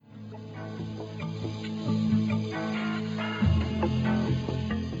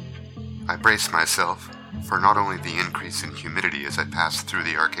brace myself for not only the increase in humidity as I passed through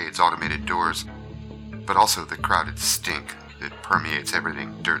the arcade's automated doors, but also the crowded stink that permeates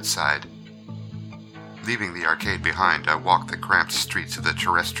everything dirt-side. Leaving the arcade behind, I walked the cramped streets of the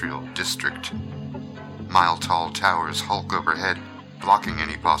terrestrial district. Mile-tall towers hulk overhead, blocking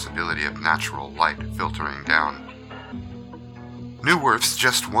any possibility of natural light filtering down. New Earth's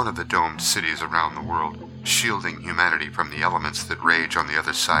just one of the domed cities around the world, shielding humanity from the elements that rage on the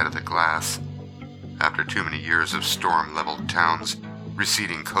other side of the glass. After too many years of storm-leveled towns,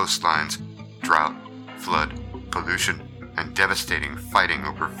 receding coastlines, drought, flood, pollution, and devastating fighting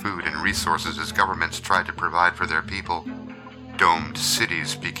over food and resources as governments tried to provide for their people, domed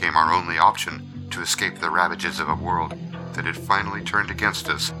cities became our only option to escape the ravages of a world that had finally turned against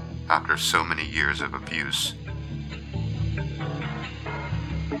us after so many years of abuse.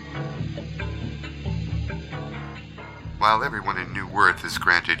 While everyone in New Earth is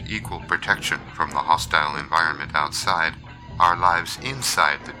granted equal protection from the hostile environment outside, our lives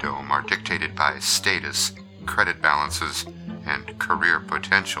inside the dome are dictated by status, credit balances, and career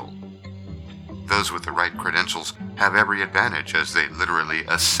potential. Those with the right credentials have every advantage as they literally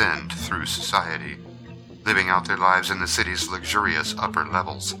ascend through society, living out their lives in the city's luxurious upper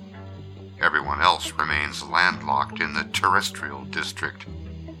levels. Everyone else remains landlocked in the terrestrial district,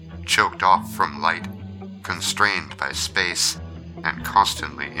 choked off from light, constrained by space, and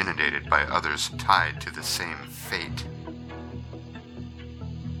constantly inundated by others tied to the same fate.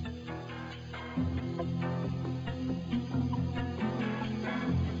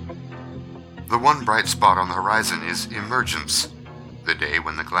 The one bright spot on the horizon is emergence, the day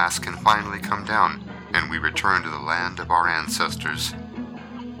when the glass can finally come down and we return to the land of our ancestors.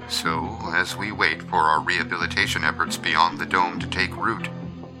 So, as we wait for our rehabilitation efforts beyond the dome to take root,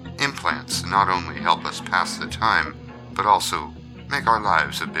 implants not only help us pass the time, but also make our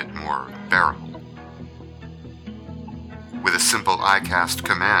lives a bit more bearable. With a simple iCast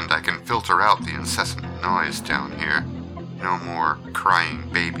command, I can filter out the incessant noise down here. No more crying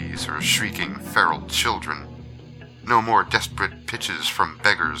babies or shrieking feral children. No more desperate pitches from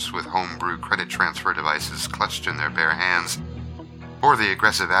beggars with homebrew credit transfer devices clutched in their bare hands, or the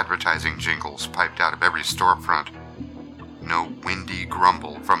aggressive advertising jingles piped out of every storefront. No windy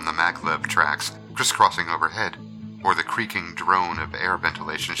grumble from the maglev tracks crisscrossing overhead, or the creaking drone of air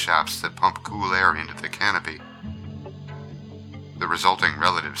ventilation shafts that pump cool air into the canopy. The resulting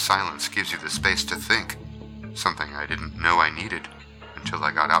relative silence gives you the space to think, something I didn't know I needed until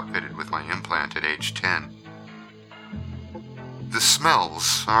I got outfitted with my implant at age 10. The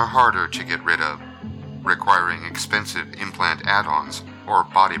smells are harder to get rid of, requiring expensive implant add-ons or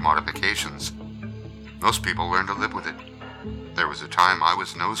body modifications. Most people learn to live with it. There was a time I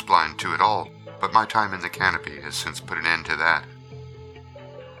was nose-blind to it all, but my time in the canopy has since put an end to that.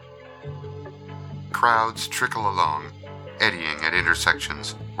 Crowds trickle along, eddying at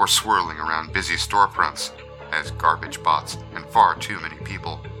intersections or swirling around busy storefronts, as garbage bots and far too many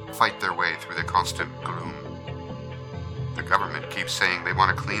people fight their way through the constant gloom. The government keeps saying they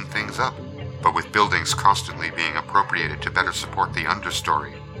want to clean things up, but with buildings constantly being appropriated to better support the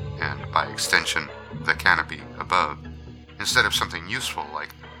understory, and by extension, the canopy above, instead of something useful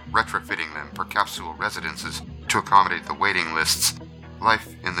like retrofitting them for capsule residences to accommodate the waiting lists,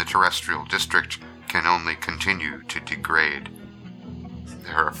 life in the terrestrial district can only continue to degrade.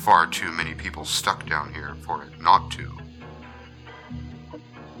 There are far too many people stuck down here for it not to.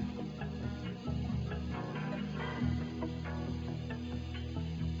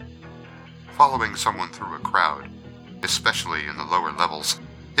 Following someone through a crowd, especially in the lower levels,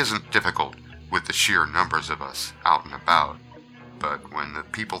 isn't difficult with the sheer numbers of us out and about. But when the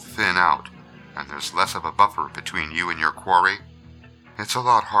people thin out, and there's less of a buffer between you and your quarry, it's a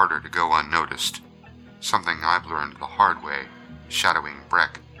lot harder to go unnoticed. Something I've learned the hard way, shadowing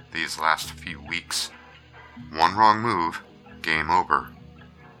Breck these last few weeks. One wrong move, game over.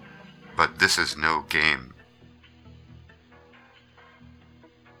 But this is no game.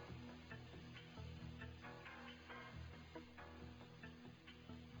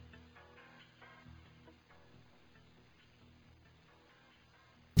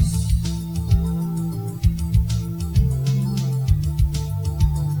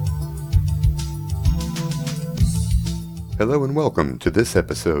 Hello and welcome to this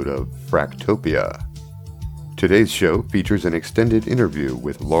episode of Fractopia. Today's show features an extended interview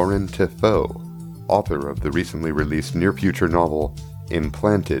with Lauren Tefau, author of the recently released near-future novel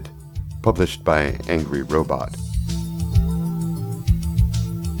Implanted, published by Angry Robot.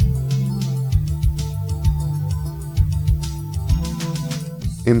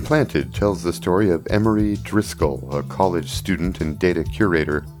 Implanted tells the story of Emery Driscoll, a college student and data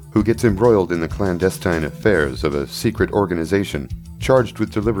curator who gets embroiled in the clandestine affairs of a secret organization charged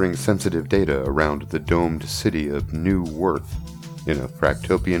with delivering sensitive data around the domed city of New Worth in a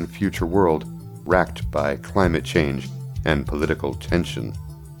fractopian future world racked by climate change and political tension.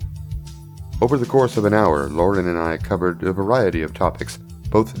 Over the course of an hour, Lauren and I covered a variety of topics,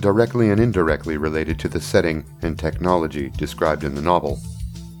 both directly and indirectly related to the setting and technology described in the novel,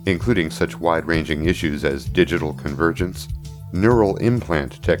 including such wide-ranging issues as digital convergence, neural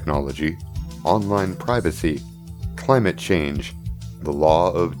implant technology, online privacy, climate change, the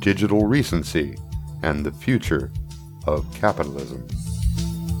law of digital recency, and the future of capitalism.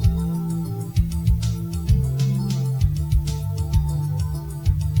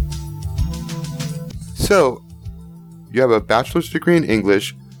 So, you have a bachelor's degree in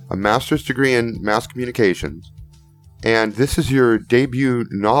English, a master's degree in mass communications, and this is your debut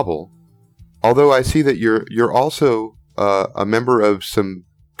novel. Although I see that you're also a member of some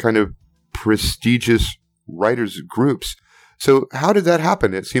kind of prestigious writers groups. So how did that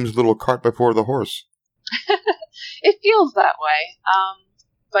happen? It seems a little cart before the horse. It feels that way.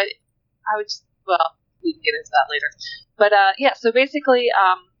 But I would well, we can get into that later. But yeah, so basically,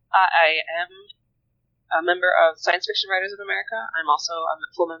 I am a member of Science Fiction Writers of America. I'm also a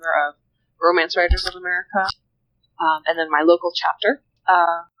full member of Romance Writers of America. And then my local chapter,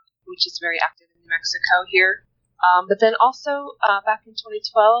 which is very active in New Mexico here. But then also, back in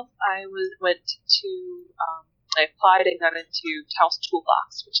 2012, I applied and got into Taos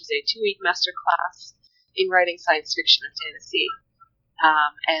Toolbox, which is a 2-week master class in writing science fiction and fantasy.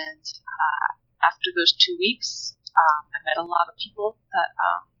 And after those 2 weeks, I met a lot of people that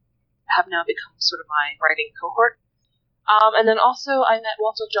have now become sort of my writing cohort. And then also, I met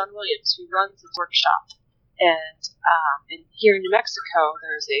Walter John Williams, who runs the workshop. And here in New Mexico,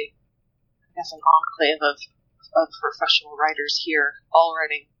 there's an enclave of professional writers here, all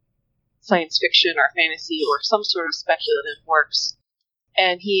writing science fiction or fantasy or some sort of speculative works.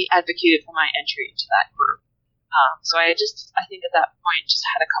 And he advocated for my entry into that group. So I think at that point just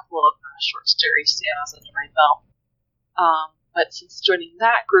had a couple of short story sales under my belt. But since joining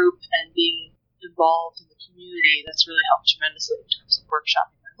that group and being involved in the community, that's really helped tremendously in terms of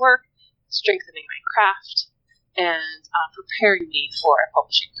workshopping my work, strengthening my craft, and preparing me for a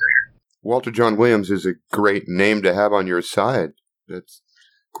publishing career. Walter John Williams is a great name to have on your side. That's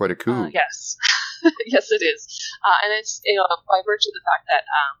quite a coup. Yes. Yes, it is. And it's, by virtue of the fact that,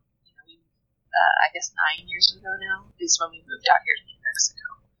 I guess 9 years ago now is when we moved out here to New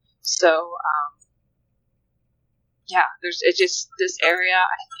Mexico. So, this area,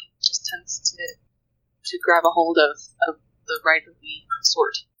 I think, just tends to grab a hold of the writerly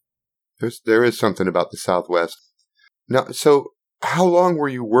sort. There is something about the Southwest. Now, so how long were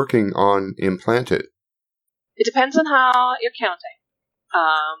you working on Implanted? It depends on how you're counting.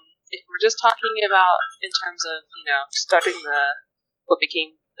 If we're just talking about in terms of, starting what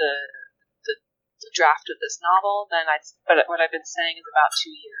became the draft of this novel, then but what I've been saying is about 2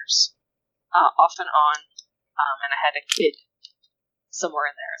 years, off and on, and I had a kid somewhere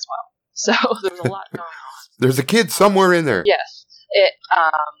in there as well. So there's a lot going on. There's a kid somewhere in there. Yes.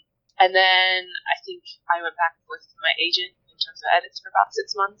 And then I think I went back with my agent in terms of edits for about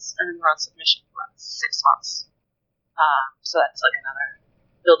 6 months, and then we're on submission for about 6 months. So that's like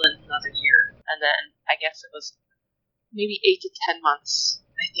build in another year. And then I guess it was maybe 8 to 10 months,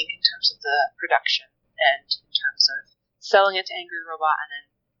 I think, in terms of the production and in terms of selling it to Angry Robot and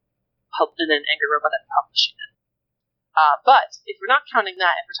then Angry Robot and publishing it. But if we're not counting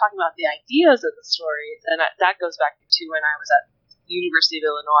that, if we're talking about the ideas of the story, then that goes back to when I was at the University of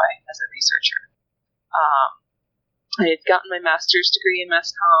Illinois as a researcher. I had gotten my master's degree in mass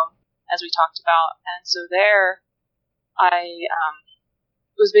comm, as we talked about, and so there I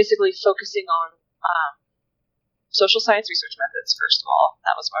was basically focusing on social science research methods, first of all.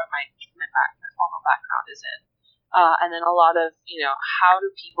 That was where my formal background is in. And then a lot of, how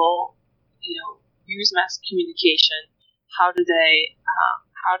do people, use mass communication? How do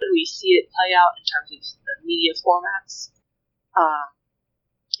we see it play out in terms of the media formats?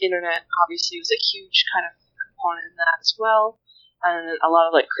 Internet obviously was a huge kind of component in that as well. And then a lot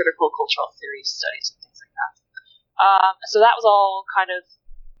of critical cultural theory studies and things like that. So that was all kind of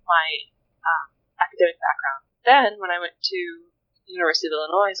my academic background. Then, when I went to the University of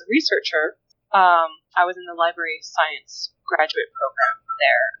Illinois as a researcher, I was in the library science graduate program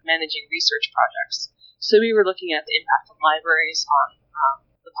there, managing research projects. So we were looking at the impact of libraries on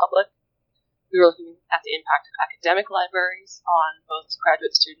the public. We were looking at the impact of academic libraries on both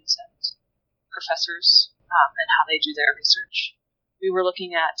graduate students and professors and how they do their research. We were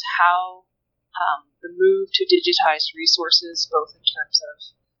looking at how the move to digitized resources, both in terms of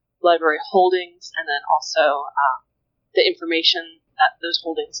library holdings, and then also the information that those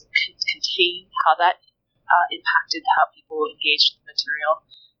holdings contain, how that impacted how people engaged with the material.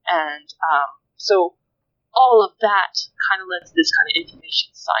 And so all of that kind of led to this kind of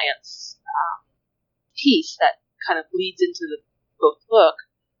information science piece that kind of leads into the book.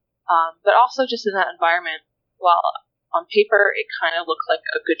 But also just in that environment, while on paper it kind of looked like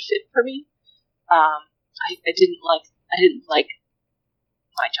a good fit for me, I didn't like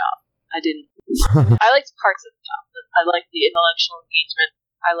my job. I liked parts of the job. I liked the intellectual engagement.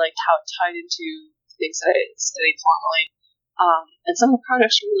 I liked how it tied into things that I studied formally. And some of the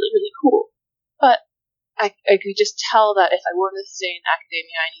projects were really, really cool. But I could just tell that if I wanted to stay in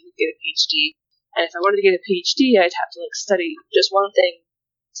academia, I needed to get a PhD. And if I wanted to get a PhD, I'd have to study just one thing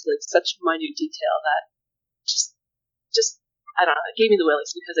to such minute detail that just I don't know, it gave me the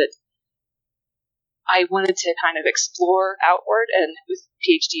willies, because I wanted to kind of explore outward, and with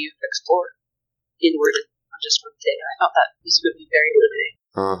PhD you explore inward on just one thing. And I thought that was going to be very limiting.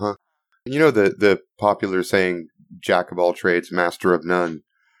 Uh-huh. You know the popular saying, jack of all trades, master of none.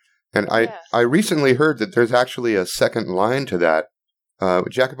 And Yes. I recently heard that there's actually a second line to that.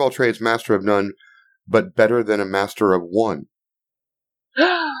 Jack of all trades, master of none, but better than a master of one.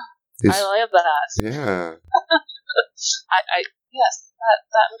 I love that. Yeah. Yes,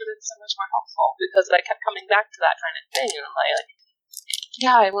 that would have been so much more helpful, because I kept coming back to that kind of thing, and I'm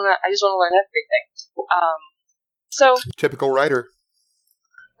I just want to learn everything. So Typical writer.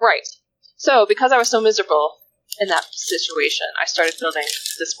 right. So because I was so miserable in that situation, I started building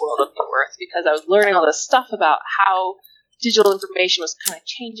this world of New Earth, because I was learning all this stuff about how digital information was kind of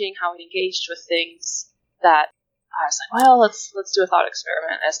changing, how it engaged with things, that I was like, well, let's do a thought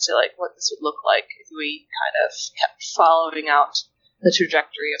experiment as to what this would look like if we kind of kept following out the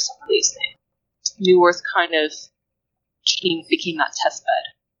trajectory of some of these things. New Earth kind of became that test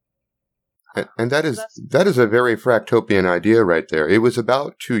bed. And that is a very Fractopian idea right there. It was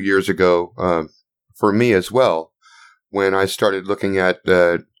about 2 years ago for me as well, when I started looking at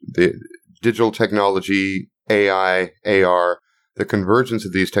the digital technology, AI, AR, the convergence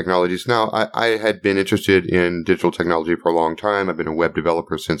of these technologies. Now, I had been interested in digital technology for a long time. I've been a web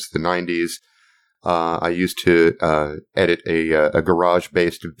developer since the 90s. I used to edit a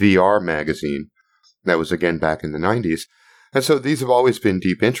garage-based VR magazine. That was, again, back in the 90s. And so these have always been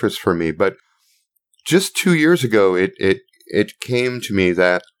deep interests for me. But just 2 years ago, it came to me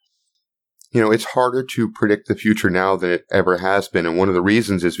that, it's harder to predict the future now than it ever has been. And one of the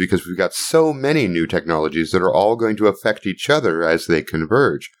reasons is because we've got so many new technologies that are all going to affect each other as they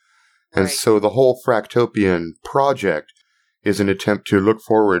converge. And Right. so the whole Fractopian project is an attempt to look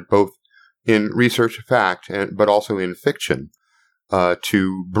forward both in research fact, but also in fiction,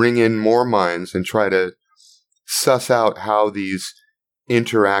 to bring in more minds and try to suss out how these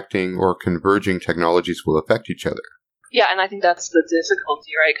interacting or converging technologies will affect each other. Yeah, and I think that's the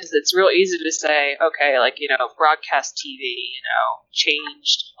difficulty, right? Because it's real easy to say, okay, broadcast TV,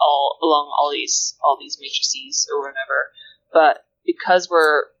 changed along all these matrices or whatever. But because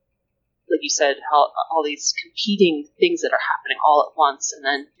we're, like you said, all these competing things that are happening all at once, and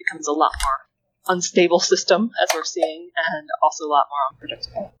then it becomes a lot more unstable system, as we're seeing, and also a lot more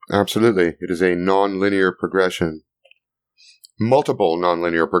unpredictable. Absolutely. It is a non-linear progression. Multiple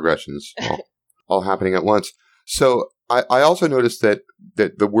non-linear progressions, all happening at once. So I also noticed that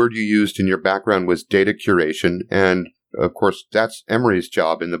the word you used in your background was data curation, and of course that's Emery's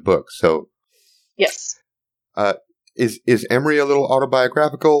job in the book. So Yes. Is Emery a little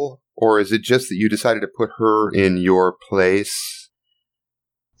autobiographical, or is it just that you decided to put her in your place?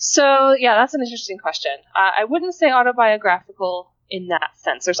 So, yeah, that's an interesting question. I wouldn't say autobiographical in that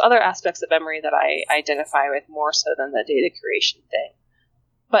sense. There's other aspects of Emery that I identify with more so than the data curation thing.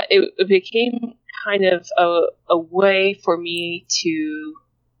 But it became kind of a way for me to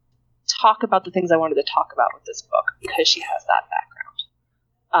talk about the things I wanted to talk about with this book, because she has that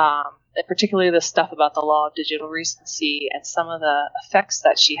background. And particularly the stuff about the law of digital recency and some of the effects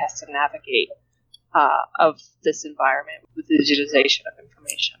that she has to navigate of this environment with the digitization of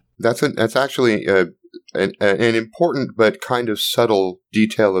information. That's actually an important but kind of subtle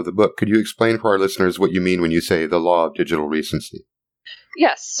detail of the book. Could you explain for our listeners what you mean when you say the law of digital recency?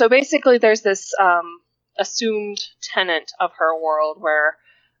 Yes. So basically there's this assumed tenet of her world where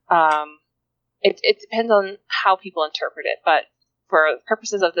it depends on how people interpret it. But for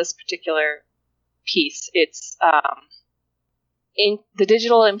purposes of this particular piece, it's in the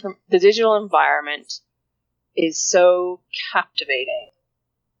digital environment is so captivating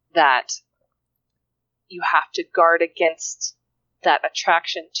that you have to guard against that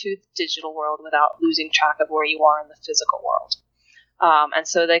attraction to the digital world without losing track of where you are in the physical world. And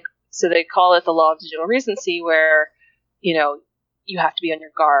so they call it the law of digital recency, where, you have to be on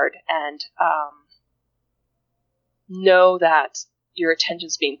your guard and know that your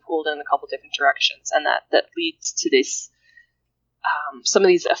attention's being pulled in a couple different directions, and that leads to this some of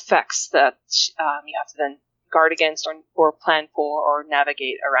these effects that you have to then guard against or plan for or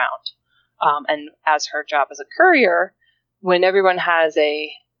navigate around. And as her job as a courier, when everyone has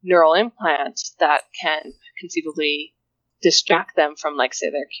a neural implant that can conceivably distract them from, like, say,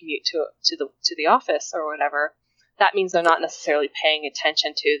 their commute to the office or whatever, that means they're not necessarily paying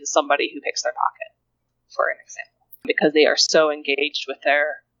attention to somebody who picks their pocket, for an example, because they are so engaged with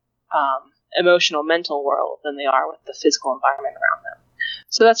their emotional, mental world than they are with the physical environment around them.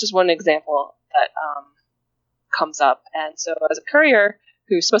 So that's just one example that comes up. And so as a courier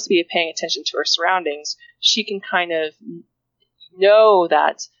who's supposed to be paying attention to her surroundings, she can kind of know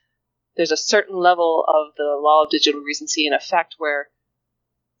that there's a certain level of the law of digital recency in effect where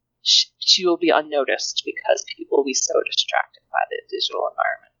she will be unnoticed because people will be so distracted by the digital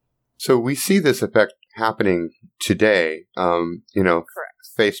environment. So we see this effect happening today. Correct.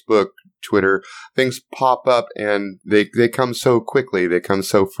 Facebook, Twitter, things pop up and they come so quickly, they come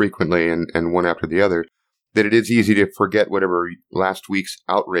so frequently and one after the other, that it is easy to forget whatever last week's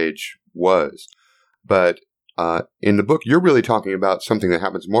outrage was. But in the book, you're really talking about something that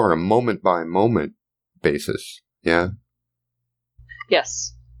happens more on a moment-by-moment basis, yeah?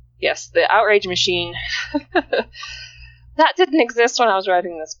 Yes, the outrage machine, that didn't exist when I was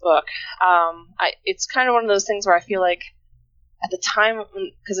writing this book. It's kind of one of those things where I feel like at the time,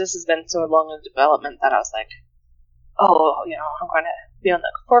 because this has been so long in development, that I was like, I'm going to be on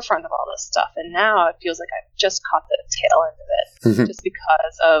the forefront of all this stuff. And now it feels like I've just caught the tail end of it, just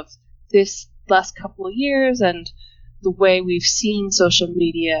because of this last couple of years and the way we've seen social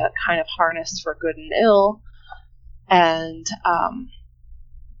media kind of harnessed for good and ill, and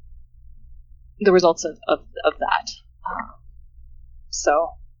the results of that. So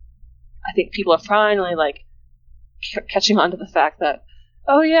I think people are finally catching on to the fact that,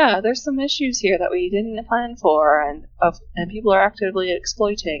 oh yeah, there's some issues here that we didn't plan for, and people are actively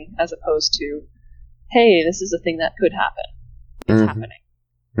exploiting, as opposed to, hey, this is a thing that could happen. It's happening.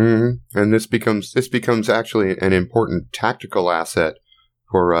 Mm-hmm. And this becomes actually an important tactical asset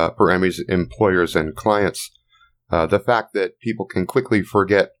for Emmy's employers and clients. The fact that people can quickly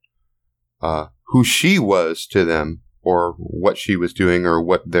forget who she was to them, or what she was doing, or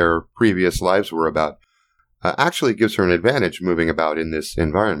what their previous lives were about, actually gives her an advantage moving about in this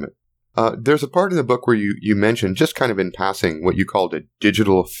environment. There's a part in the book where you mentioned, just kind of in passing, what you called a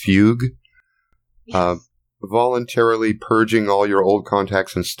digital fugue. Yes. Voluntarily purging all your old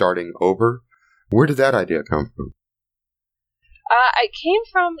contacts and starting over. Where did that idea come from? It came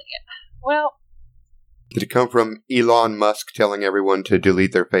from, Did it come from Elon Musk telling everyone to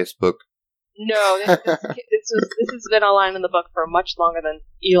delete their Facebook? No, this has been a line in the book for much longer than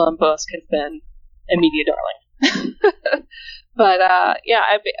Elon Musk has been a media darling. But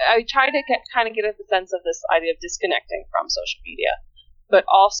I try to get at the sense of this idea of disconnecting from social media, but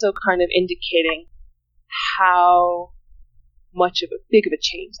also kind of indicating how much of a big of a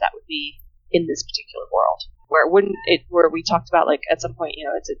change that would be in this particular world, where we talked about, like, at some point,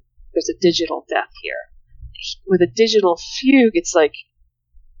 there's a digital death here. With a digital fugue, it's like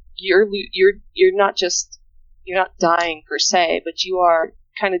you're not dying per se, but you are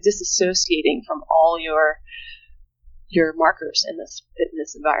kind of disassociating from all your markers in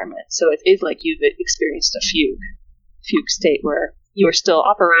this environment. So it is like you've experienced a fugue state where you are still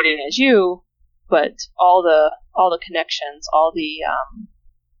operating as you, but all the connections, all the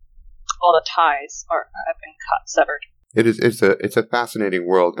ties have been severed. It's a fascinating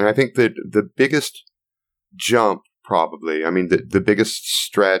world, and I think that the biggest jump, probably, the biggest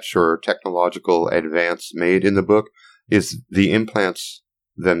stretch or technological advance made in the book is the implants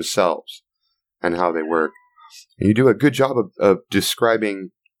themselves and how they work. And you do a good job of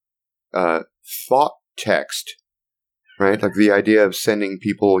describing thought text, right? Like the idea of sending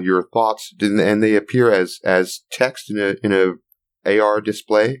people your thoughts, and they appear as text in a AR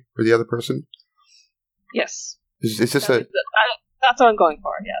display for the other person. Yes. Is this that's what I'm going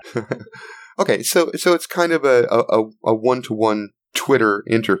for? Yeah. Okay, so it's kind of a one-to-one Twitter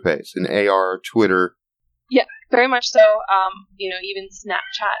interface, an AR Twitter. Yeah, very much so. Even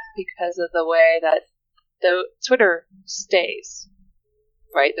Snapchat, because of the way that the Twitter stays,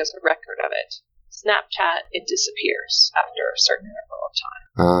 right? There's a record of it. Snapchat, it disappears after a certain interval of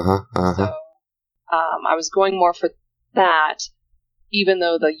time. So I was going more for that, even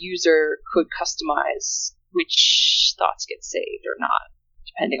though the user could customize which thoughts get saved or not,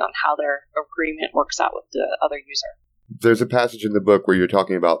 depending on how their agreement works out with the other user. there's a passage in the book where you're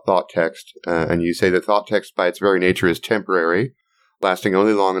talking about thought text, and you say that thought text by its very nature is temporary, lasting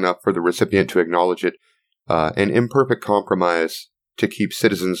only long enough for the recipient to acknowledge it, an imperfect compromise to keep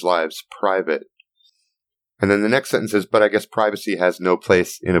citizens' lives private. And then the next sentence is, but I guess privacy has no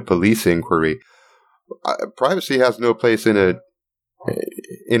place in a police inquiry. Privacy has no place in a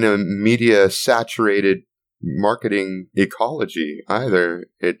media-saturated marketing ecology either,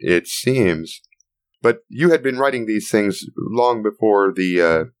 it seems. But you had been writing these things long before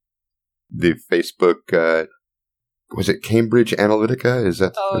the Facebook, was it Cambridge Analytica? Is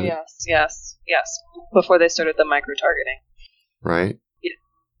that? Oh, yes. Before they started the micro-targeting. Right.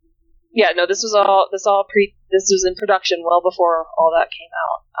 Yeah, no, this was in production well before all that came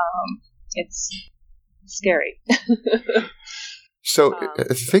out. It's scary. So,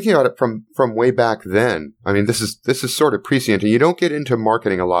 thinking about it from way back then, I mean, this is sort of prescient, and you don't get into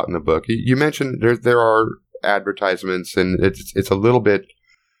marketing a lot in the book. You mentioned there are advertisements, and it's a little bit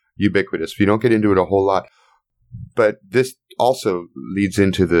ubiquitous. You don't get into it a whole lot, but this also leads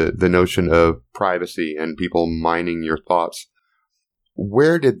into the notion of privacy and people mining your thoughts.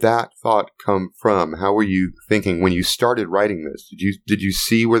 Where did that thought come from? How were you thinking when you started writing this? Did you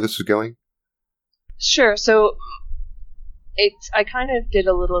see where this was going? Sure. So I kind of did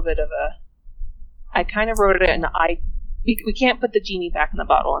a little bit of I kind of wrote it, and we can't put the genie back in the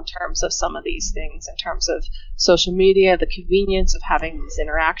bottle in terms of some of these things, in terms of social media, the convenience of having these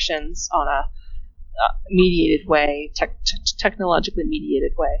interactions on a mediated way, technologically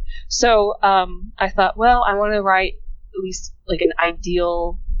mediated way. So I thought, well, I want to write at least like an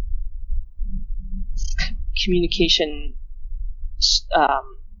ideal communication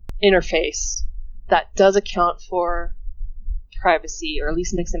interface that does account for privacy, or at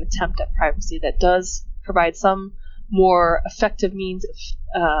least makes an attempt at privacy, that does provide some more effective means of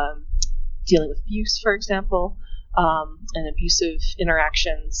dealing with abuse, for example, and abusive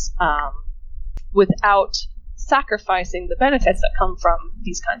interactions, without sacrificing the benefits that come from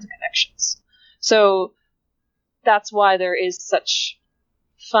these kinds of connections. So that's why there is such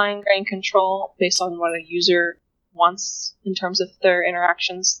fine-grained control based on what a user wants in terms of their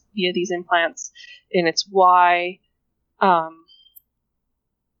interactions via these implants, and it's why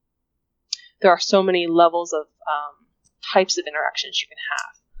there are so many levels of types of interactions you can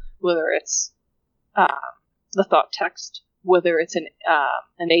have, whether it's the thought text, whether it's an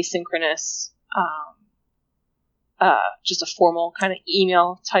asynchronous, just a formal kind of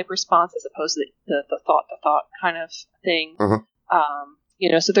email type response, as opposed to the thought kind of thing. Uh-huh.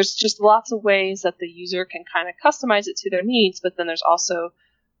 So there's just lots of ways that the user can kind of customize it to their needs, but then there's also,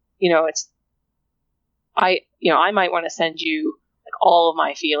 I might want to send you like all of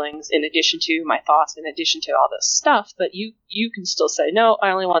my feelings in addition to my thoughts, in addition to all this stuff, but you can still say, no, I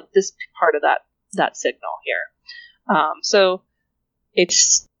only want this part of that signal here. So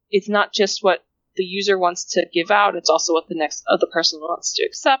it's not just what the user wants to give out, it's also what the other person wants to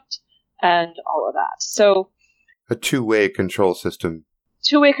accept, and all of that. So a two-way control system.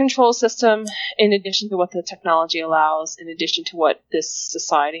 Two-way control system, in addition to what the technology allows, in addition to what this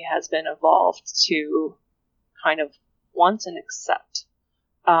society has been evolved to kind of want and accept.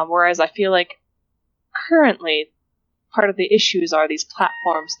 Whereas I feel like currently part of the issues are these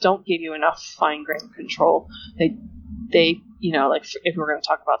platforms don't give you enough fine-grained control. They like if we're going to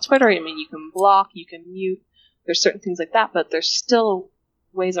talk about Twitter, I mean, you can block, you can mute, there's certain things like that, but there's still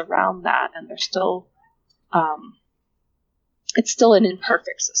ways around that, and there's still, it's still an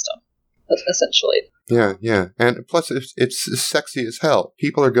imperfect system, essentially. Yeah. And plus, it's sexy as hell.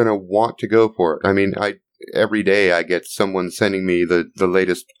 People are going to want to go for it. I mean, every day I get someone sending me the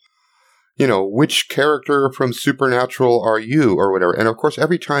latest, which character from Supernatural are you, or whatever. And of course,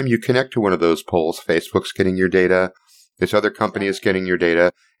 every time you connect to one of those polls, Facebook's getting your data, this other company is getting your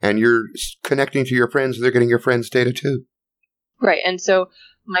data, and you're connecting to your friends, they're getting your friends' data too. Right. And so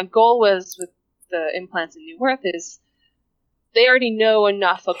my goal was with the implants in New Earth is they already know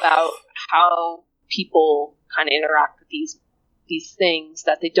enough about how people kind of interact with these things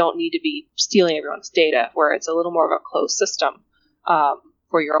that they don't need to be stealing everyone's data, where it's a little more of a closed system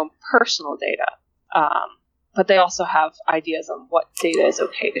for your own personal data. But they also have ideas on what data is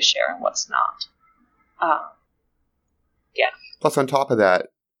okay to share and what's not. Yeah. Plus, on top of that,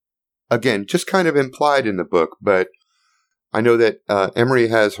 again, just kind of implied in the book, but I know that Emery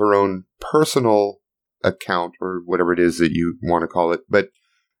has her own personal account, or whatever it is that you want to call it. But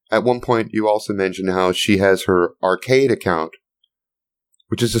at one point, you also mentioned how she has her arcade account,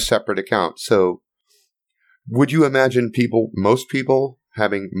 which is a separate account. So would you imagine most people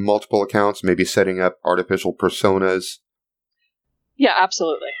having multiple accounts, maybe setting up artificial personas? Yeah,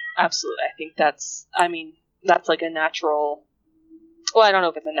 absolutely. Absolutely. I think that's like a natural. Well, I don't know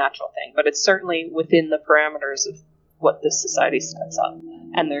if it's a natural thing, but it's certainly within the parameters of what this society sets up,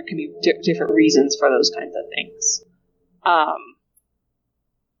 and there can be different reasons for those kinds of things.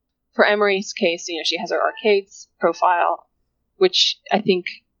 For Emery's case, she has her arcades profile, which I think,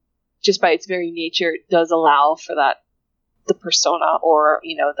 just by its very nature, does allow for the persona, or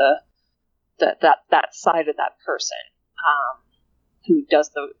that side of that person who does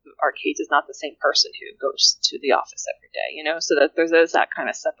the arcades is not the same person who goes to the office every day. So that there's that kind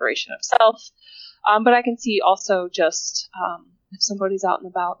of separation of self. But I can see also just if somebody's out and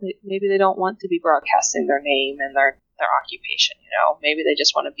about, maybe they don't want to be broadcasting their name and their occupation. Maybe they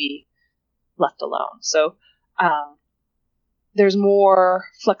just want to be left alone. So there's more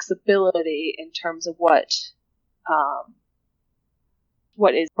flexibility in terms of what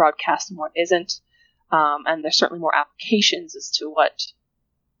is broadcast and what isn't, and there's certainly more applications as to what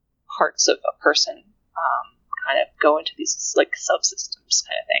parts of a person kind of go into these like subsystems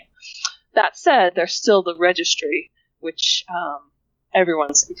kind of thing. That said, there's still the registry, which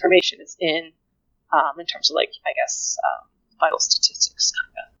everyone's information is in terms of, like, I guess, vital statistics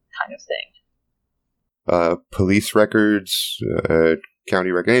kind of thing. Police records,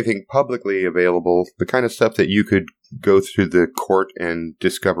 county record, anything publicly available, the kind of stuff that you could go through the court and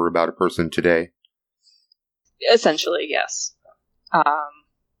discover about a person today. Essentially, yes.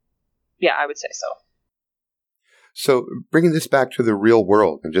 Yeah, I would say so. So, bringing this back to the real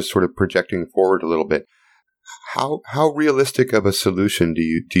world and just sort of projecting forward a little bit, how realistic of a solution do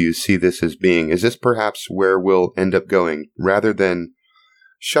you see this as being? Is this perhaps where we'll end up going, rather than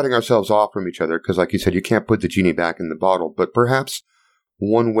shutting ourselves off from each other? Because, like you said, you can't put the genie back in the bottle. But perhaps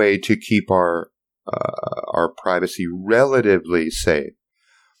one way to keep our privacy relatively safe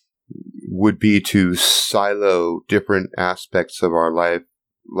would be to silo different aspects of our life,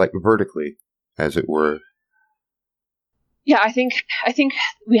 like vertically, as it were. Yeah, I think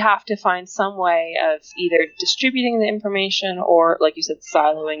we have to find some way of either distributing the information or, like you said,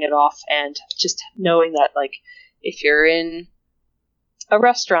 siloing it off, and just knowing that, like, if you're in a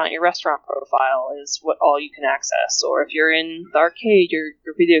restaurant, your restaurant profile is what all you can access, or if you're in the arcade, your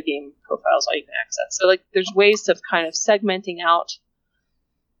video game profile is all you can access. So, like, there's ways of kind of segmenting out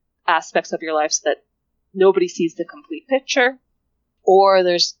aspects of your life so that nobody sees the complete picture, or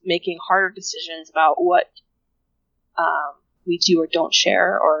there's making harder decisions about what we do or don't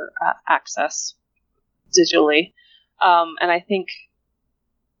share or access digitally. And I think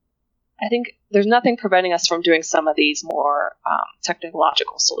there's nothing preventing us from doing some of these more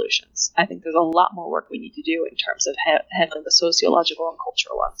technological solutions. I think there's a lot more work we need to do in terms of handling the sociological and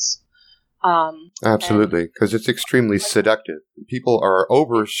cultural ones. Absolutely, because it's extremely seductive. People are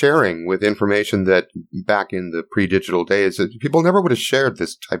oversharing with information that back in the pre-digital days, people never would have shared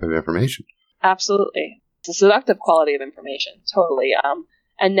this type of information. Absolutely. It's a seductive quality of information, totally.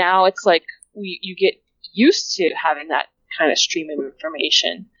 And now it's like you get used to having that kind of stream of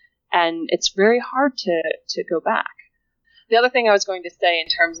information, and it's very hard to go back. The other thing I was going to say in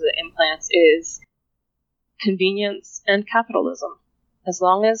terms of the implants is convenience and capitalism. As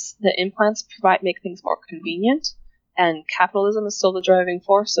long as the implants make things more convenient, and capitalism is still the driving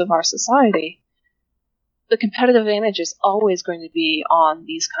force of our society, the competitive advantage is always going to be on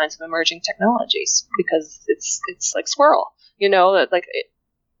these kinds of emerging technologies, because it's like squirrel,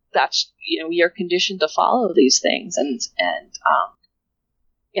 that's we are conditioned to follow these things, and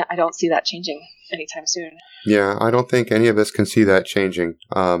I don't see that changing anytime soon. Yeah, I don't think any of us can see that changing.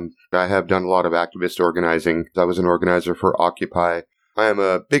 I have done a lot of activist organizing. I was an organizer for Occupy. I am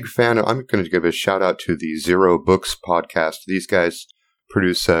a big fan of, I'm going to give a shout out to the Zero Books podcast. These guys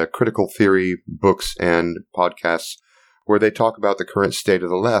produce critical theory books and podcasts where they talk about the current state of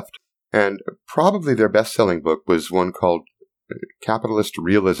the left. And probably their best-selling book was one called Capitalist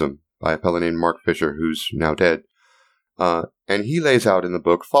Realism by a fellow named Mark Fisher, who's now dead. And he lays out in the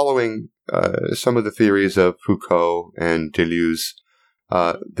book, following some of the theories of Foucault and Deleuze,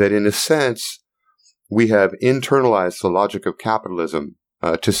 that in a sense, we have internalized the logic of capitalism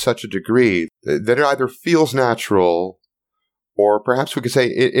to such a degree that it either feels natural, or perhaps we could say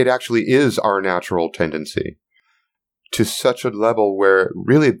it actually is our natural tendency, to such a level where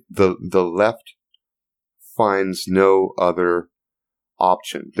really the left finds no other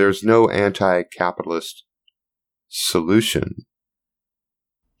option. There's no anti-capitalist solution.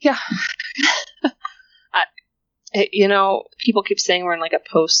 Yeah. People keep saying we're in like a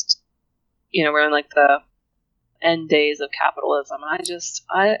post, we're in like the end days of capitalism. And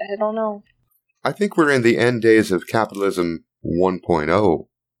I don't know. I think we're in the end days of capitalism 1.0.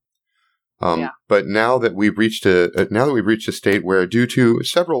 But now that we've reached a state where, due to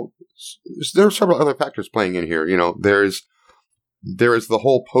several there are several other factors playing in here. There is the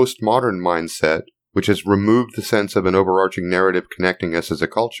whole postmodern mindset, which has removed the sense of an overarching narrative connecting us as a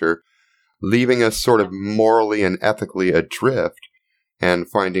culture, leaving us sort of morally and ethically adrift and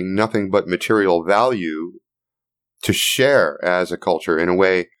finding nothing but material value to share as a culture. In a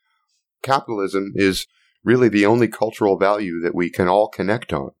way, capitalism is really the only cultural value that we can all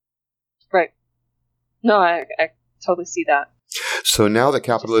connect on. Right. No, I totally see that. So now that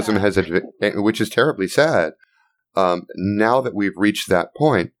capitalism which is terribly sad, now that we've reached that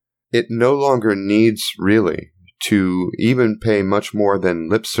point, it no longer needs really to even pay much more than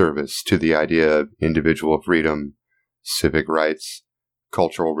lip service to the idea of individual freedom, civic rights,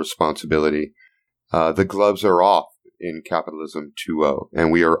 cultural responsibility. The gloves are off in capitalism 2.0,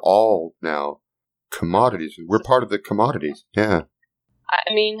 and we are all now commodities. We're part of the commodities. Yeah.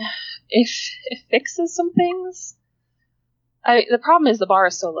 I mean, if it fixes some things, the problem is the bar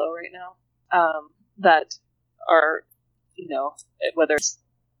is so low right now that are, whether it's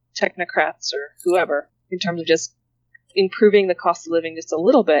technocrats or whoever, in terms of just improving the cost of living just a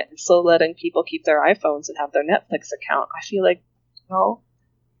little bit and still letting people keep their iPhones and have their Netflix account, I feel like,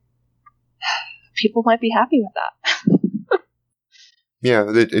 people might be happy with that. Yeah,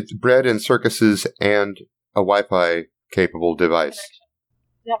 it's bread and circuses and a Wi-Fi capable device.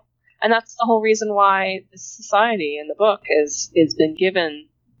 Yeah, and that's the whole reason why this society in the book is been given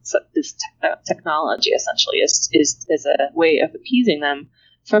this technology, essentially, is a way of appeasing them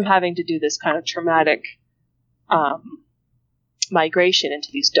from having to do this kind of traumatic migration into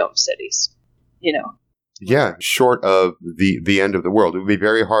these dome cities, Yeah, short of the end of the world. It would be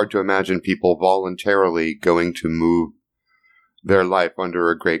very hard to imagine people voluntarily going to move their life under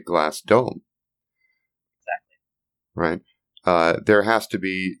a great glass dome. Exactly. Right? There has to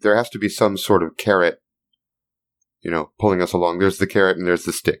be some sort of carrot, pulling us along. There's the carrot and there's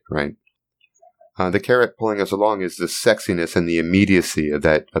the stick, right? The carrot pulling us along is the sexiness and the immediacy of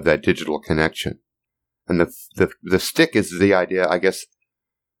that digital connection. And the stick is the idea, I guess,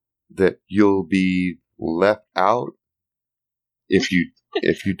 that you'll be left out if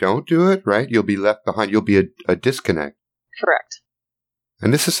you don't do it, right? You'll be left behind. You'll be a disconnect. Correct.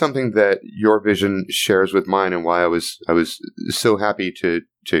 And this is something that your vision shares with mine, and why I was so happy to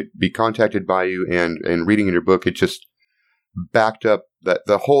be contacted by you and reading in your book. It just backed up that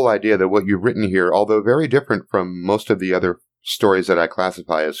the whole idea that what you've written here, although very different from most of the other stories that I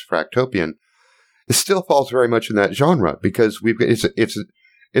classify as fractopian, it still falls very much in that genre, because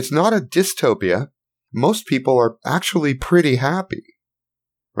it's not a dystopia. Most people are actually pretty happy,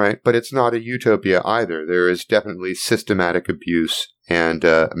 right? But it's not a utopia either. There is definitely systematic abuse and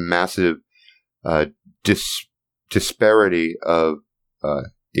massive disparity of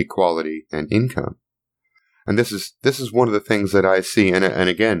equality and income. And this is one of the things that I see, and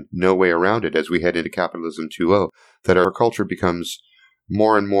again, no way around it as we head into capitalism 2.0, that our culture becomes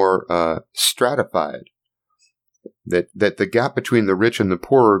more and more stratified. That the gap between the rich and the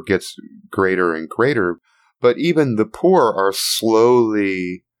poor gets greater and greater, but even the poor are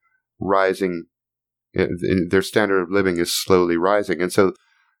slowly rising. Their standard of living is slowly rising, and so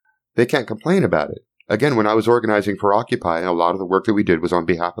they can't complain about it. Again, when I was organizing for Occupy, a lot of the work that we did was on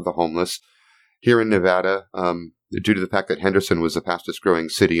behalf of the homeless here in Nevada, due to the fact that Henderson was the fastest growing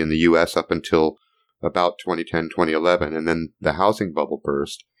city in the U.S. up until about 2010, 2011, and then the housing bubble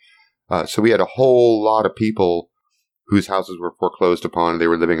burst. So we had a whole lot of people whose houses were foreclosed upon, and they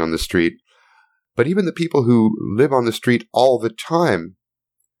were living on the street. But even the people who live on the street all the time,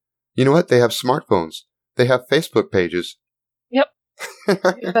 you know what? They have smartphones. They have Facebook pages. Yep. we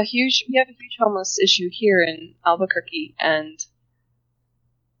have a huge homeless issue here in Albuquerque, and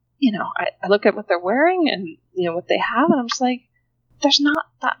I look at what they're wearing and what they have, and I'm just like, there's not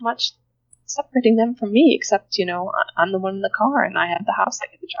that much separating them from me, except I'm the one in the car and I have the house I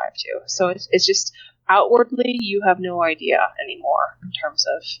get to drive to. So it's just outwardly you have no idea anymore in terms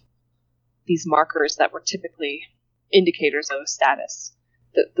of these markers that were typically indicators of status.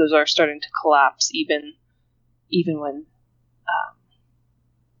 Those are starting to collapse, even when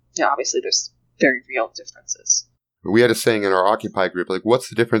obviously there's very real differences. We had a saying in our Occupy group, like, what's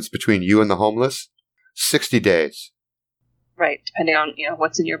the difference between you and the homeless? 60 days. Right, depending on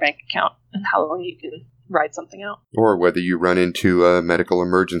what's in your bank account and how long you can ride something out. Or whether you run into a medical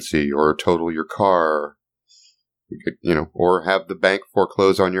emergency or total your car, or have the bank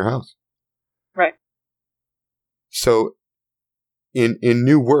foreclose on your house. Right. So in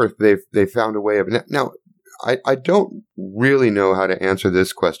New Worth, they've found a way of... Now, I don't really know how to answer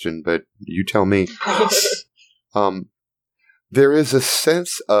this question, but you tell me. There is a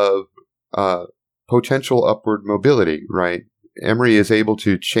sense of potential upward mobility, right? Emery is able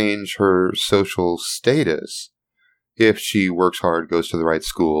to change her social status if she works hard, goes to the right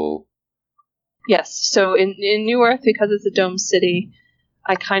school. Yes. So in New Earth, because it's a dome city,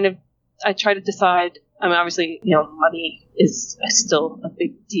 I try to decide. I mean, obviously, money is still a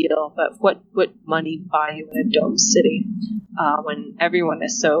big deal, but what would money buy you in a dome city when everyone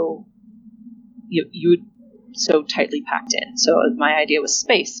is so so tightly packed in? So my idea was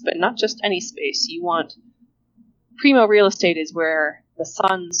space, but not just any space. You want primo real estate is where the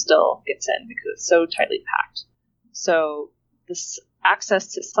sun still gets in because it's so tightly packed. So this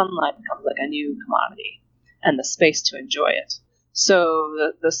access to sunlight becomes like a new commodity, and the space to enjoy it.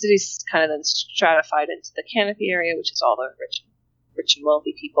 So the city's kind of then stratified into the canopy area, which is all the rich and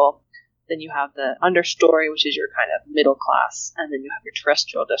wealthy people. Then you have the understory, which is your kind of middle class, and then you have your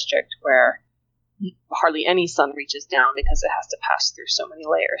terrestrial district, where hardly any sun reaches down because it has to pass through so many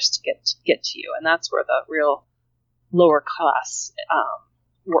layers to get to you, and that's where the real lower class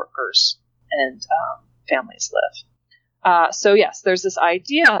workers and families live. So yes, there's this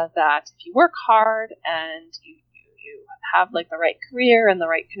idea that if you work hard and you have like the right career and the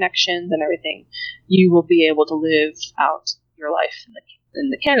right connections and everything, you will be able to live out your life in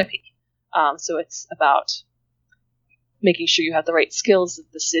the canopy. So it's about making sure you have the right skills that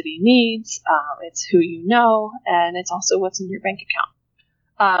the city needs. It's who you know, and it's also what's in your bank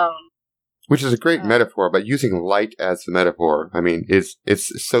account. Which is a great metaphor, but using light as the metaphor, I mean, it's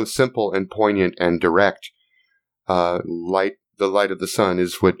so simple and poignant and direct. The light of the sun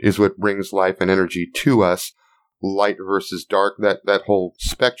is what brings life and energy to us. Light versus dark, that whole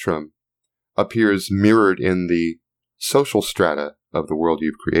spectrum appears mirrored in the social strata of the world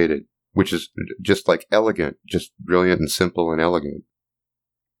you've created, which is just like elegant, just brilliant and simple and elegant.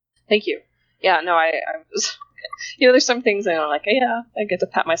 Thank you. Yeah, no, I was, there's some things I like, I get to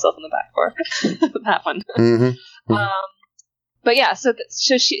pat myself on the back for that one. Mm-hmm. But yeah, so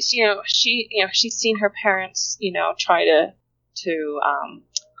she's seen her parents, try to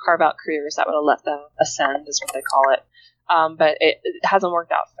carve out careers that would have let them ascend, is what they call it. But it hasn't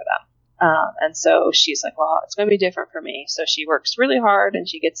worked out for them. And so she's like, well, it's going to be different for me. So she works really hard and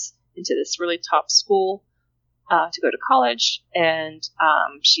she gets into this really top school to go to college. And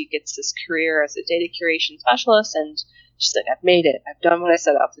she gets this career as a data curation specialist. And she's like, I've made it. I've done what I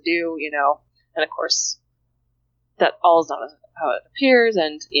set out to do, And of course, that all is not how it appears.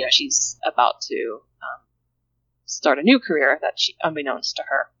 And, she's about to start a new career that unbeknownst to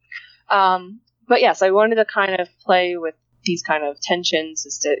her. But yes, I wanted to kind of play with these kind of tensions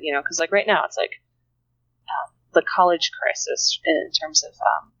as to, because like right now it's like the college crisis in terms of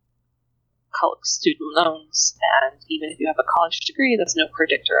college student loans, and even if you have a college degree, that's no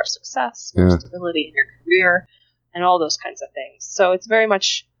predictor of success or stability in your career and all those kinds of things. So it's very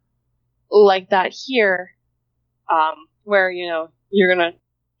much like that here, where, you're going to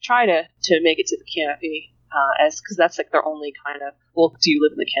try to make it to the canopy. Because that's like their only kind of, do you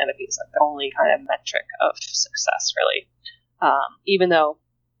live in the canopy? It's like the only kind of metric of success, really. Even though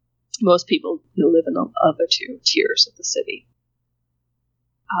most people live in the other two tiers of the city.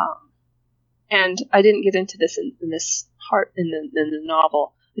 And I didn't get into this in this part in the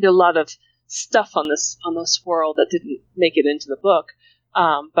novel. I did a lot of stuff on this world that didn't make it into the book,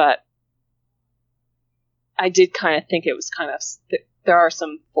 but I did kind of think it was kind of there are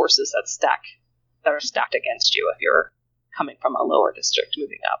some forces that are stacked against you if you're coming from a lower district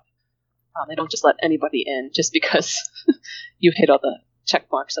moving up. They don't just let anybody in just because you hit all the check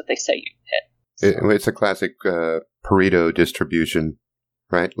marks that they say you hit. So. It's a classic Pareto distribution,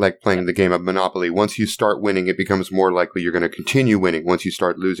 right? Like playing the game of Monopoly. Once you start winning, it becomes more likely you're going to continue winning. Once you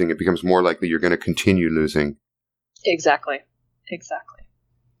start losing, it becomes more likely you're going to continue losing. Exactly.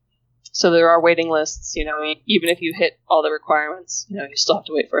 So there are waiting lists, even if you hit all the requirements, you still have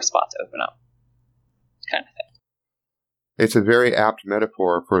to wait for a spot to open up. Kind of thing. It's a very apt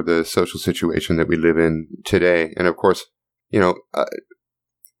metaphor for the social situation that we live in today. And of course,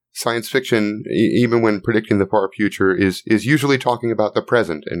 science fiction, even when predicting the far future, is usually talking about the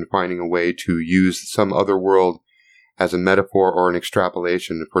present and finding a way to use some other world as a metaphor or an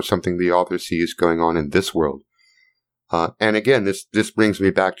extrapolation for something the author sees going on in this world. And again, this brings me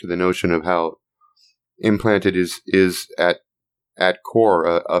back to the notion of how Implanted is at core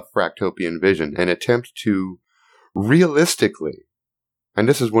a fractopian vision, an attempt to realistically, and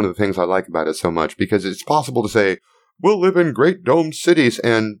this is one of the things I like about it so much, because it's possible to say, we'll live in great domed cities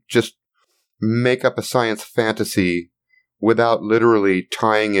and just make up a science fantasy without literally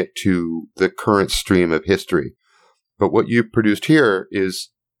tying it to the current stream of history. But what you've produced here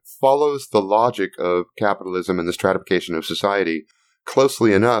follows the logic of capitalism and the stratification of society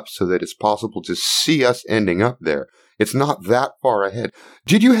closely enough so that it's possible to see us ending up there. It's not that far ahead.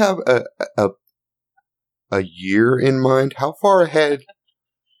 Did you have a year in mind? How far ahead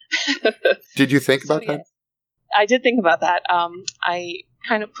did you think about that? I did think about that. I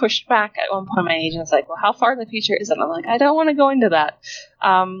kind of pushed back at one point. My agent's like, well, how far in the future is it? And I'm like, I don't want to go into that.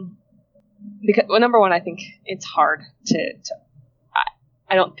 Because, well, number one, I think it's hard to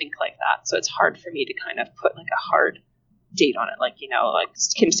I don't think like that. So it's hard for me to kind of put like a hard date on it. Like, you know, like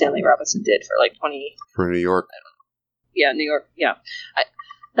Kim Stanley Robinson did for like 20. For New York. Yeah, New York. Yeah.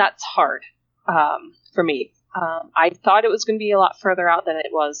 That's hard for me. I thought it was going to be a lot further out than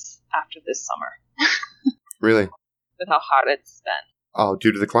it was after this summer. Really? With how hot it's been. Oh,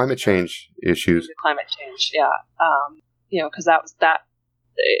 due to the climate change issues. Due to climate change, yeah. You know, because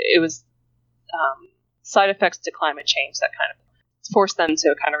it was side effects to climate change that kind of forced them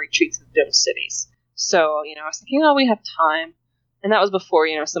to kind of retreat to those cities. So, you know, I was thinking, oh, we have time. And that was before,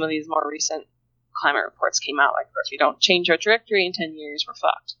 you know, some of these more recent climate reports came out. Like, if we don't change our trajectory in 10 years, we're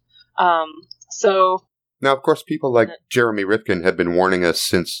fucked. So... Now, of course, people like Jeremy Rifkin have been warning us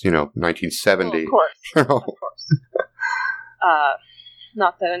since, 1970. Well, of course. Of course.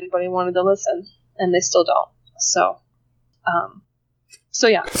 Not that anybody wanted to listen, and they still don't. So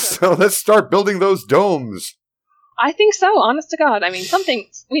yeah. So let's start building those domes. I think so, honest to God. I mean,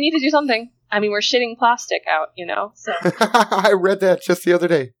 we need to do something. I mean, we're shitting plastic out, so. I read that just the other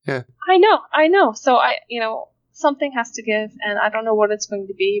day, yeah. I know. So something has to give, and I don't know what it's going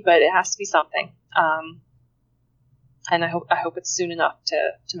to be, but it has to be something. And I hope it's soon enough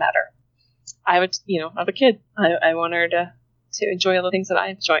to matter. I have a kid. I want her to enjoy all the things that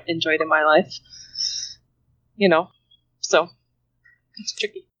I enjoyed in my life. So it's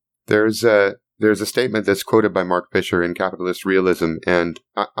tricky. There's a statement that's quoted by Mark Fisher in Capitalist Realism, and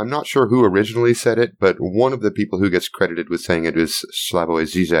I'm not sure who originally said it, but one of the people who gets credited with saying it is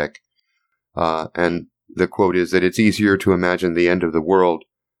Slavoj Žižek. And the quote is that it's easier to imagine the end of the world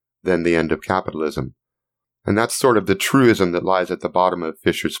than the end of capitalism. And that's sort of the truism that lies at the bottom of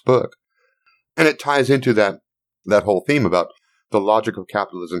Fisher's book. And it ties into that whole theme about the logic of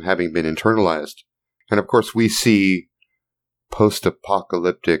capitalism having been internalized. And of course, we see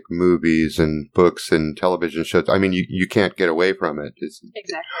post-apocalyptic movies and books and television shows. I mean, you can't get away from it. Exactly.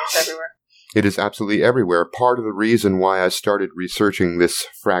 It's everywhere. It is absolutely everywhere. Part of the reason why I started researching this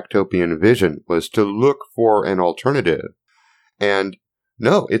fractopian vision was to look for an alternative. And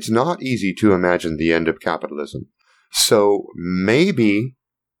no, it's not easy to imagine the end of capitalism. So maybe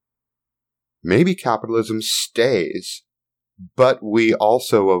capitalism stays, but we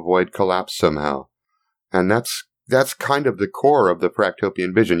also avoid collapse somehow. And that's kind of the core of the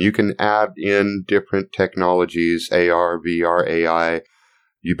fractopian vision. You can add in different technologies, AR, VR, AI,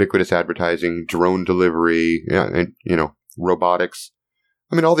 ubiquitous advertising, drone delivery, and robotics.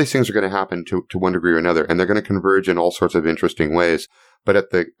 I mean, all these things are going to happen to one degree or another, and they're going to converge in all sorts of interesting ways. But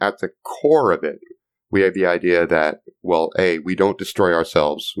at the core of it, we have the idea that, well, we don't destroy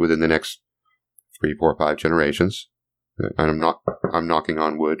ourselves within the next 3, 4, 5 generations. And I'm knocking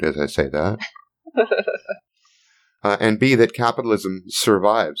on wood as I say that. And B, that capitalism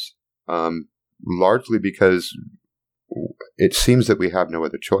survives, largely because it seems that we have no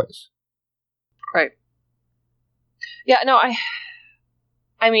other choice. Right. Yeah, no,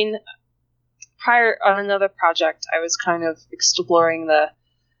 I mean, prior on another project, I was kind of exploring the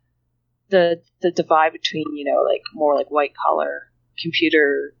divide between, more like white collar,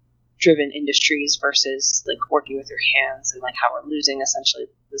 computer driven industries versus like working with your hands, and like how we're losing essentially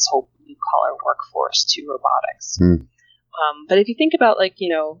this whole blue collar workforce to robotics. But if you think about like,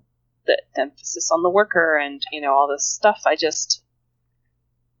 the emphasis on the worker and, all this stuff,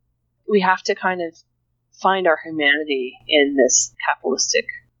 we have to kind of find our humanity in this capitalistic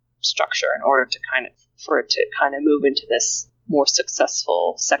structure in order to for it to move into this more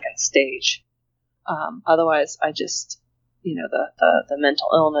successful second stage. Otherwise, the mental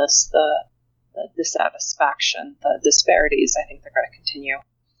illness, the dissatisfaction, the disparities, I think they're going to continue.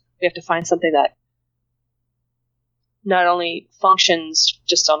 We have to find something that not only functions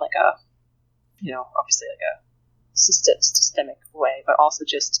just on like a, obviously like a systemic way, but also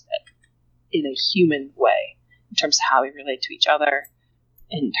just in a human way in terms of how we relate to each other,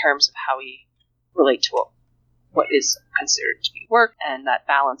 in terms of how we relate to what is considered to be work, and that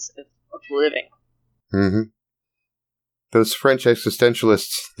balance of living. Mm-hmm. Those French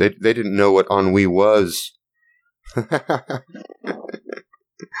existentialists, they didn't know what ennui was. Well,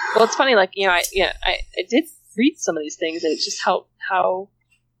 it's funny, like, I did read some of these things, and it's just how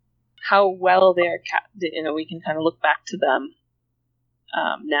well they're, we can kind of look back to them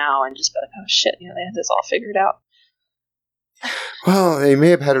now and just be like, oh shit, they had this all figured out. Well, they may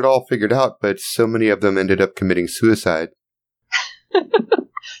have had it all figured out, but so many of them ended up committing suicide.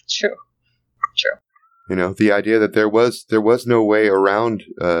 True. You know, the idea that there was no way around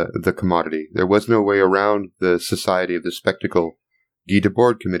the commodity. There was no way around the society of the spectacle. Guy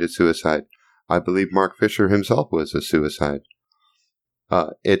Debord committed suicide. I believe Mark Fisher himself was a suicide.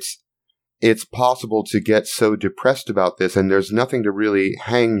 It's possible to get so depressed about this, and there's nothing to really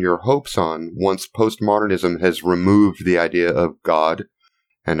hang your hopes on once postmodernism has removed the idea of God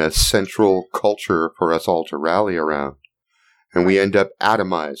and a central culture for us all to rally around. And we end up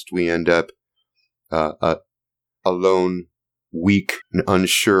atomized. We end up alone, weak, and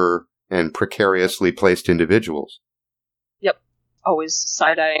unsure, and precariously placed individuals. Yep. Always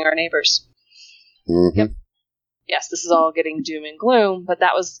side-eyeing our neighbors. Mm-hmm. Yep. Yes, this is all getting doom and gloom, but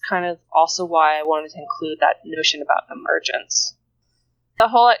that was kind of also why I wanted to include that notion about emergence. The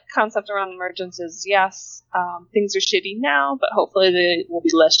whole concept around emergence is, yes, things are shitty now, but hopefully they will be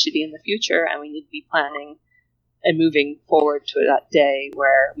less shitty in the future, and we need to be planning and moving forward to that day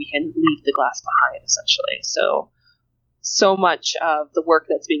where we can leave the glass behind, essentially. So much of the work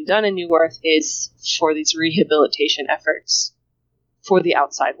that's being done in New Earth is for these rehabilitation efforts for the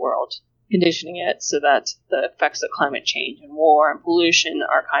outside world, conditioning it so that the effects of climate change and war and pollution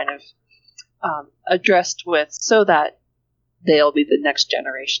are kind of addressed with, so that they'll be the next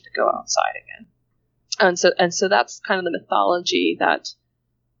generation to go outside again. And so that's kind of the mythology that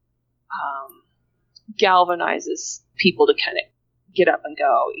galvanizes people to kind of get up and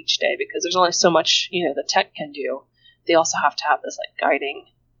go each day, because there's only so much, the tech can do. They also have to have this guiding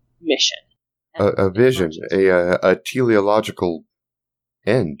mission, a vision, a teleological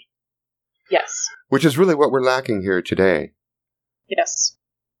end. Yes, which is really what we're lacking here today. Yes.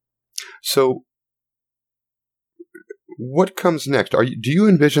 So, what comes next? Do you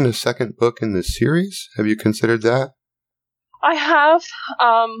envision a second book in this series? Have you considered that? I have.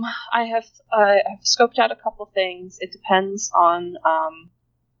 I've scoped out a couple things. It depends on,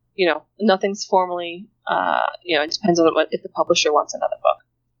 nothing's formally, it depends on if the publisher wants another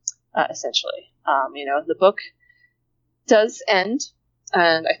book, essentially. The book does end,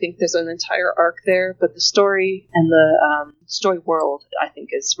 and I think there's an entire arc there, but the story and the story world, I think,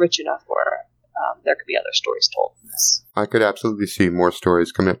 is rich enough where there could be other stories told in this. I could absolutely see more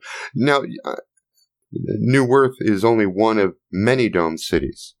stories coming up. Now, New Earth is only one of many domed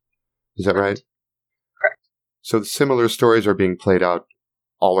cities. Is that right? Correct. So similar stories are being played out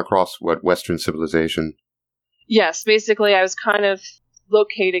all across, Western civilization? Yes, basically I was kind of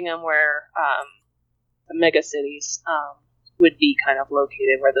locating them where the mega cities would be kind of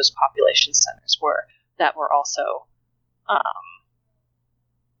located, where those population centers were, that were also,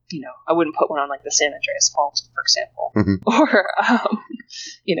 I wouldn't put one on the San Andreas Fault, for example, or,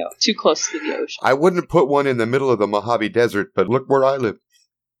 too close to the ocean. I wouldn't put one in the middle of the Mojave Desert, but look where I live.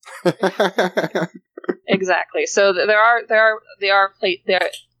 Exactly. So there are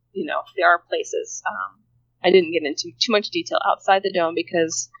places. I didn't get into too much detail outside the dome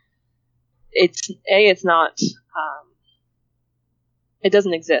because it's not. It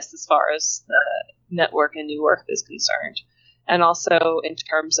doesn't exist as far as the network in New Earth is concerned, and also in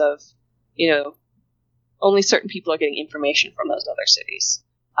terms of only certain people are getting information from those other cities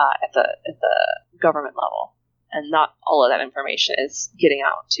at the government level, and not all of that information is getting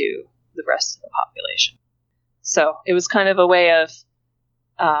out to the rest of the population. So it was kind of a way of,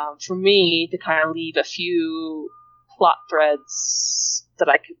 for me, to kind of leave a few plot threads that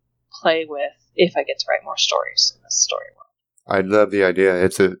I could play with if I get to write more stories in this story world. I love the idea.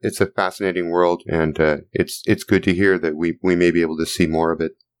 It's a fascinating world, and it's good to hear that we may be able to see more of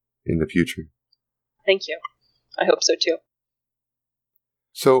it in the future. Thank you. I hope so too.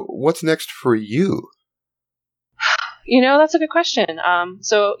 So what's next for you? That's a good question.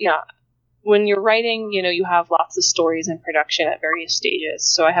 When you're writing, you have lots of stories in production at various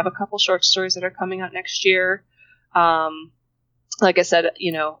stages. So I have a couple short stories that are coming out next year. Like I said,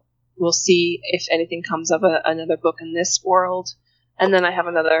 we'll see if anything comes of another book in this world. And then I have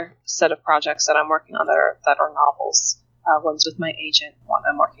another set of projects that I'm working on that are novels. One's with my agent, one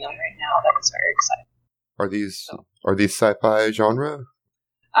I'm working on right now that is very exciting. Are these sci-fi genre?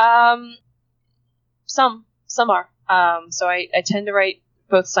 Some are. So I tend to write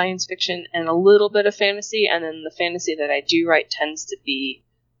both science fiction and a little bit of fantasy, and then the fantasy that I do write tends to be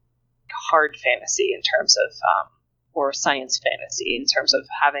hard fantasy in terms of, or science fantasy in terms of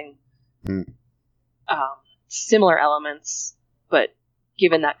having similar elements, but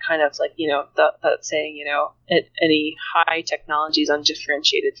given that kind of that saying, any high technology is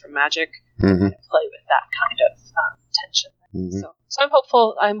undifferentiated from magic, play with that kind of tension. So I'm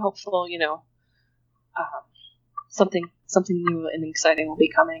hopeful, something something new and exciting will be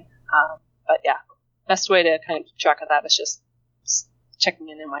coming. But yeah, best way to kind of keep track of that is just checking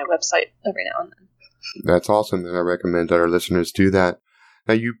in my website every now and then. That's awesome, and I recommend that our listeners do that.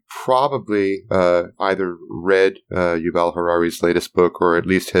 Now, you probably either read Yuval Harari's latest book, or at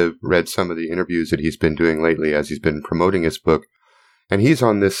least have read some of the interviews that he's been doing lately as he's been promoting his book. And he's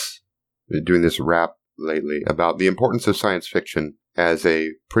on doing this rap lately about the importance of science fiction as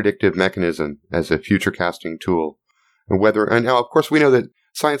a predictive mechanism, as a future casting tool. And now, of course, we know that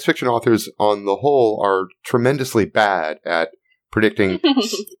science fiction authors on the whole are tremendously bad at predicting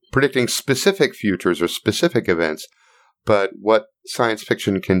specific futures or specific events. But what science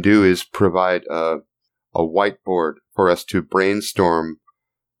fiction can do is provide a whiteboard for us to brainstorm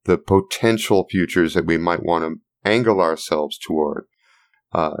the potential futures that we might want to angle ourselves toward.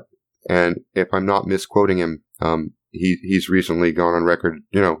 And if I'm not misquoting him, he's recently gone on record,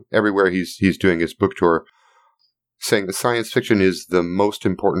 everywhere he's doing his book tour, saying that science fiction is the most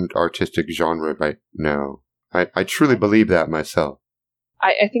important artistic genre right now. I truly believe that myself.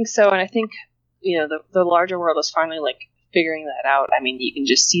 I think so, and I think the larger world is finally figuring that out. I mean, you can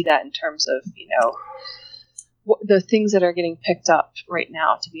just see that in terms of the things that are getting picked up right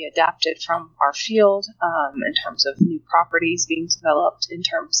now to be adapted from our field, in terms of new properties being developed, in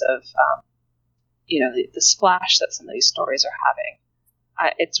terms of the splash that some of these stories are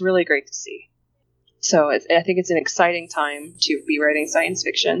having. It's really great to see. So I think it's an exciting time to be writing science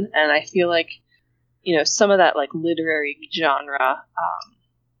fiction, and I feel like some of that literary genre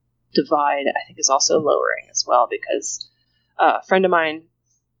divide, I think, is also lowering as well, because a friend of mine,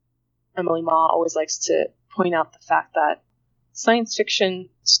 Emily Ma, always likes to point out the fact that science fiction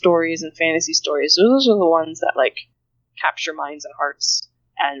stories and fantasy stories, those are the ones that capture minds and hearts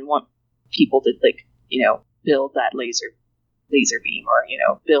and want people to build that laser beam, or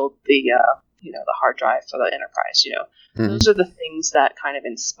build the the hard drive for the Enterprise. Mm-hmm. Those are the things that kind of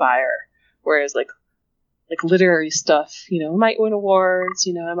inspire, whereas literary stuff, it might win awards,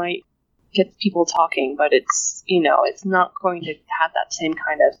 it might get people talking, but it's not going to have that same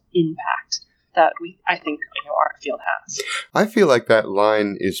kind of impact that I think our field has. I feel like that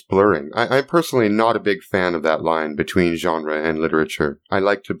line is blurring. I'm personally not a big fan of that line between genre and literature. I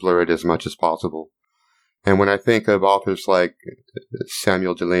like to blur it as much as possible. And when I think of authors like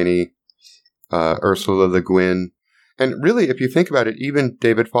Samuel Delany, Ursula Le Guin, and really, if you think about it, even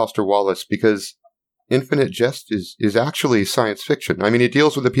David Foster Wallace, because Infinite Jest is actually science fiction. I mean, it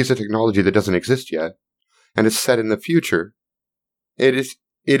deals with a piece of technology that doesn't exist yet, and it's set in the future. It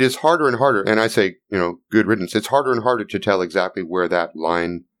is harder and harder, and I say, good riddance. It's harder and harder to tell exactly where that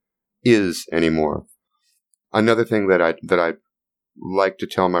line is anymore. Another thing that I like to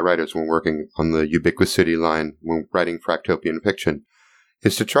tell my writers when working on the ubiquity line, when writing Fractopian fiction,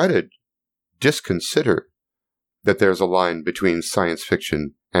 is to try to disconsider that there's a line between science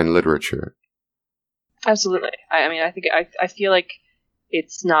fiction and literature. Absolutely. I mean, I feel like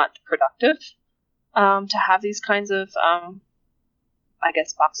it's not productive to have these kinds of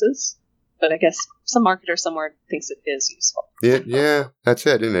boxes, but I guess some marketer somewhere thinks it is useful. Yeah, that's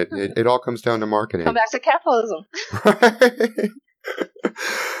it, isn't it? It all comes down to marketing. Come back to capitalism.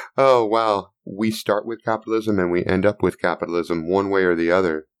 Oh, wow. We start with capitalism and we end up with capitalism one way or the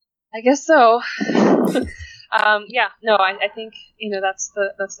other. I guess so. I think, that's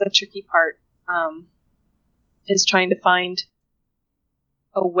the tricky part, is trying to find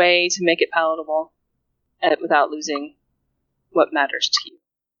a way to make it palatable without losing what matters to you.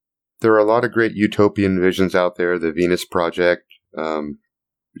 There are a lot of great utopian visions out there, the Venus Project,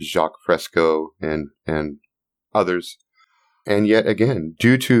 Jacques Fresco, and others. And yet again,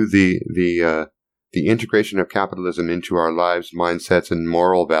 due to the integration of capitalism into our lives, mindsets, and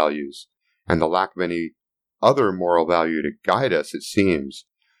moral values, and the lack of any other moral value to guide us, it seems,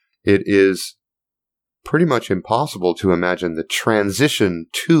 it is pretty much impossible to imagine the transition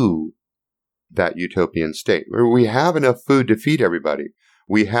to that utopian state, where we have enough food to feed everybody.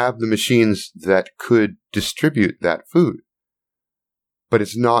 We have the machines that could distribute that food. But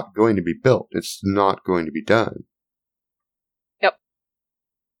it's not going to be built. It's not going to be done. Yep.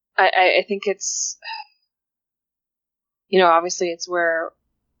 I think it's, obviously it's where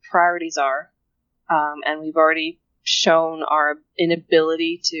priorities are. And we've already shown our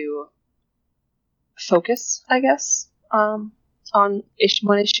inability to focus, I guess, on one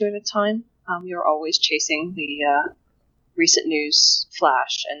issue at a time. We are always chasing the recent news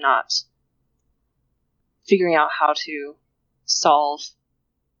flash and not figuring out how to solve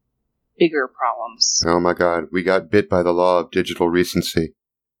bigger problems. Oh my God, we got bit by the law of digital recency.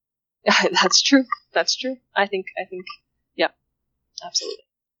 That's true. I think, yeah, absolutely.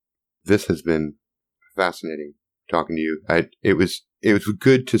 This has been fascinating talking to you. It was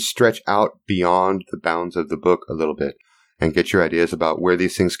good to stretch out beyond the bounds of the book a little bit and get your ideas about where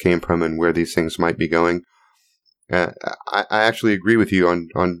these things came from and where these things might be going. I actually agree with you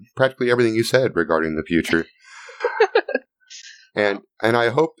on practically everything you said regarding the future. And I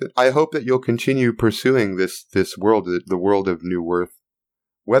hope that you'll continue pursuing this world, the world of New Worth.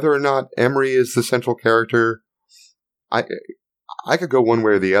 Whether or not Emery is the central character, I could go one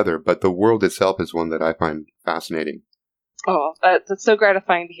way or the other, but the world itself is one that I find fascinating. Oh, that's so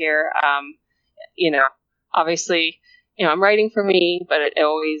gratifying to hear. Obviously, I'm writing for me, but it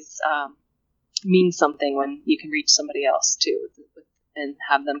always means something when you can reach somebody else too, and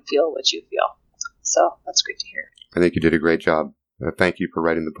have them feel what you feel. So that's great to hear. I think you did a great job. Thank you for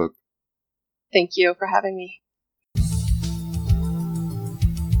writing the book. Thank you for having me.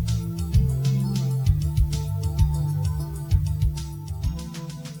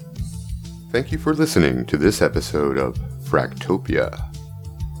 Thank you for listening to this episode of Fractopia.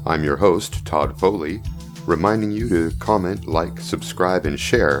 I'm your host, Todd Foley, reminding you to comment, like, subscribe, and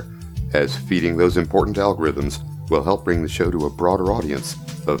share, as feeding those important algorithms will help bring the show to a broader audience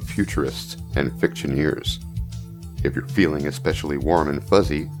of futurists and fictioneers. If you're feeling especially warm and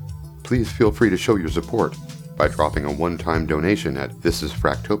fuzzy, please feel free to show your support by dropping a one-time donation at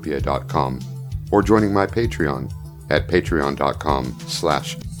thisisfractopia.com or joining my Patreon at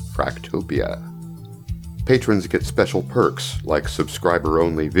patreon.com/fractopia. Patrons get special perks like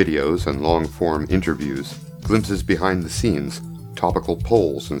subscriber-only videos and long-form interviews, glimpses behind the scenes, topical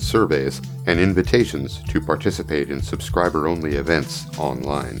polls and surveys, and invitations to participate in subscriber-only events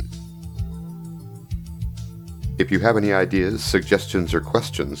online. If you have any ideas, suggestions, or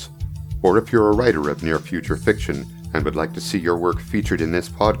questions, or if you're a writer of near-future fiction and would like to see your work featured in this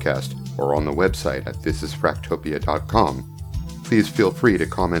podcast or on the website at thisisfractopia.com, please feel free to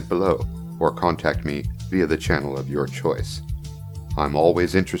comment below or contact me via the channel of your choice. I'm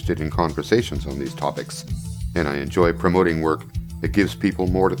always interested in conversations on these topics, and I enjoy promoting work that gives people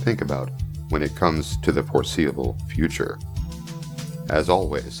more to think about when it comes to the foreseeable future. As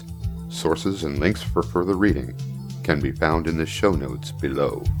always, sources and links for further reading can be found in the show notes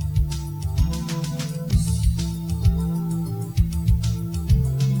below.